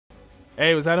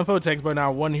Hey, what's happening, folks? But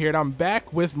now one here, and I'm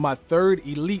back with my third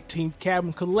Elite Team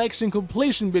Cabin Collection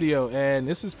completion video, and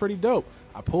this is pretty dope.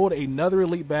 I pulled another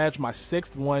Elite badge, my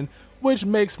 6th one, which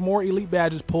makes more Elite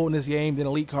badges pulled in this game than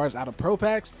Elite cards out of Pro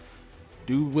Packs.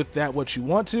 Do with that what you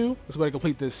want to. Let's go ahead and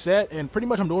complete this set, and pretty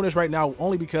much I'm doing this right now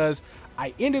only because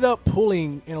I ended up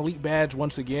pulling an Elite badge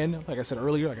once again. Like I said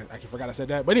earlier, I forgot I said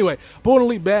that. But anyway, pulled an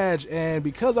Elite badge, and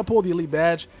because I pulled the Elite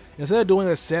badge, instead of doing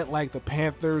a set like the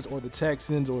Panthers or the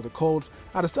Texans or the Colts,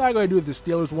 I decided to go ahead and do the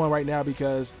Steelers one right now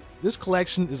because this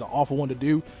collection is an awful one to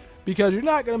do because you're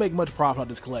not going to make much profit on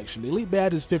this collection. The Elite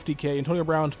badge is 50K, Antonio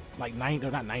Brown's like 90,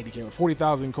 or not 90K, but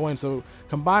 40,000 coins. So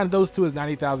combine those two is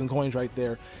 90,000 coins right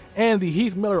there. And the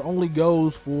Heath Miller only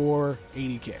goes for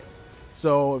 80K.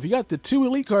 So if you got the 2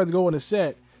 Elite cards go in a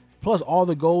set, plus all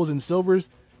the golds and silvers,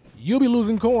 you'll be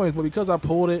losing coins. But because I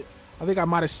pulled it, I think I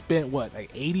might have spent, what,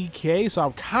 like 80K? So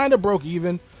I'm kind of broke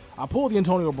even. I pulled the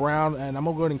Antonio Brown, and I'm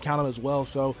going to go ahead and count him as well.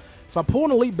 So if I pull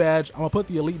an Elite badge, I'm going to put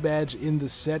the Elite badge in the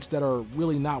sets that are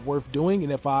really not worth doing.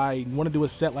 And if I want to do a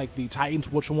set like the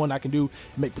Titans, which one I can do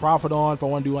make profit on, if I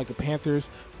want to do like the Panthers,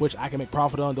 which I can make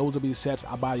profit on, those will be the sets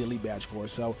I buy the Elite badge for.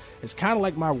 So it's kind of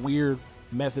like my weird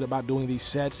method about doing these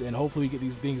sets, and hopefully we get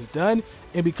these things done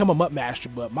and become a MUT master.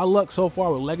 But my luck so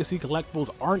far with legacy collectibles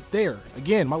aren't there.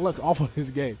 Again, my luck's awful in this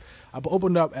game. I've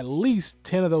opened up at least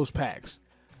 10 of those packs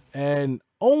and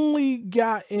only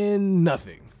got in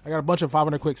nothing. I got a bunch of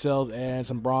 500 quick sells and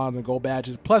some bronze and gold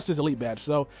badges, plus this Elite badge.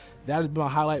 So that has been my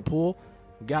highlight pull.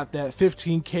 Got that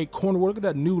 15K corner. Look at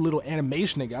that new little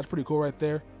animation they got. It's pretty cool right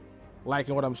there.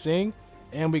 Liking what I'm seeing.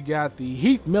 And we got the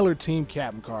Heath Miller team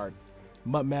captain card.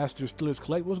 MUT Master Steelers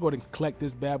collect. Let's go ahead and collect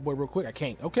this bad boy real quick. I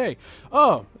can't. Okay.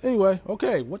 Oh, anyway.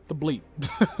 Okay. What the bleep?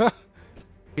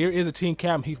 Here is a team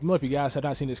captain Heath Miller. If you guys have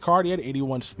not seen this card yet,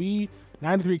 81 speed,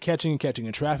 93 catching and catching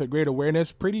in traffic, great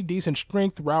awareness, pretty decent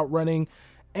strength, route running,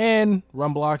 and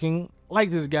run blocking.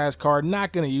 Like this guy's card,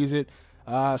 not going to use it.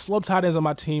 Slow tight ends on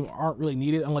my team aren't really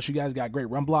needed unless you guys got great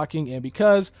run blocking. And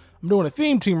because I'm doing a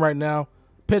theme team right now,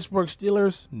 Pittsburgh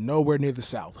Steelers, nowhere near the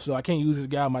South. So I can't use this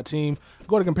guy on my team. I'm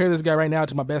going to compare this guy right now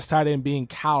to my best tight end being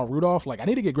Kyle Rudolph. Like, I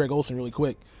need to get Greg Olsen really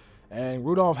quick. And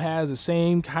Rudolph has the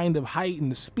same kind of height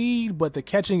and speed, but the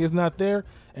catching is not there.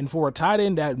 And for a tight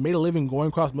end that made a living going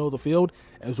across the middle of the field,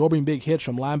 absorbing big hits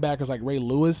from linebackers like Ray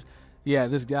Lewis, yeah,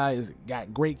 this guy has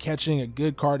got great catching, a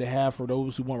good card to have for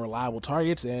those who want reliable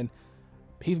targets. And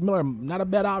Heath Miller, not a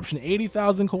bad option.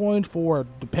 80,000 coins for a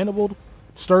dependable,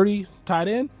 sturdy tight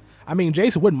end. I mean,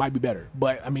 Jason Witten might be better,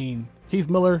 but I mean, Heath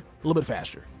Miller, a little bit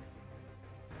faster.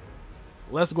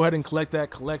 Let's go ahead and collect that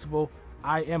collectible.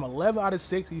 I am 11 out of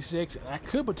 66, and I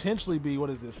could potentially be, what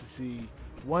is this? Let's see,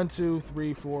 1, 2,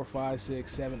 3, 4, 5,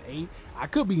 6, 7, 8. I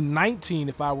could be 19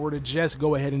 if I were to just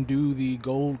go ahead and do the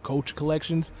gold coach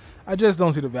collections. I just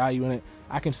don't see the value in it.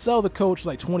 I can sell the coach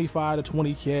like 25 to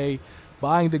 20K.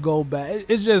 Buying the gold badge,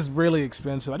 it's just really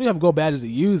expensive. I do have gold badges to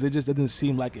use. It just doesn't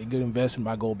seem like a good investment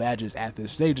by gold badges at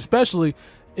this stage, especially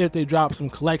if they drop some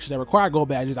collections that require gold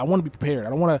badges. I want to be prepared. I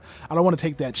don't want to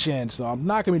take that chance. So I'm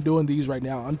not going to be doing these right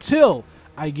now until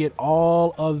I get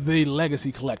all of the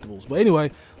legacy collectibles. But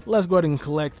anyway, let's go ahead and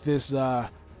collect this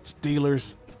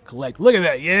Steelers collect. Look at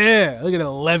that. Yeah, look at that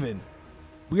 11.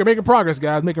 We are making progress,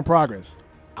 guys. Making progress.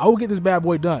 I will get this bad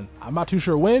boy done. I'm not too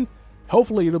sure when.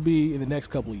 Hopefully, it'll be in the next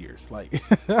couple of years. Like,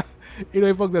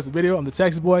 anyway, folks, that's the video. I'm the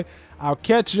Texas boy. I'll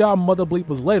catch y'all mother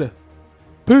bleepers later.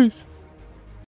 Peace.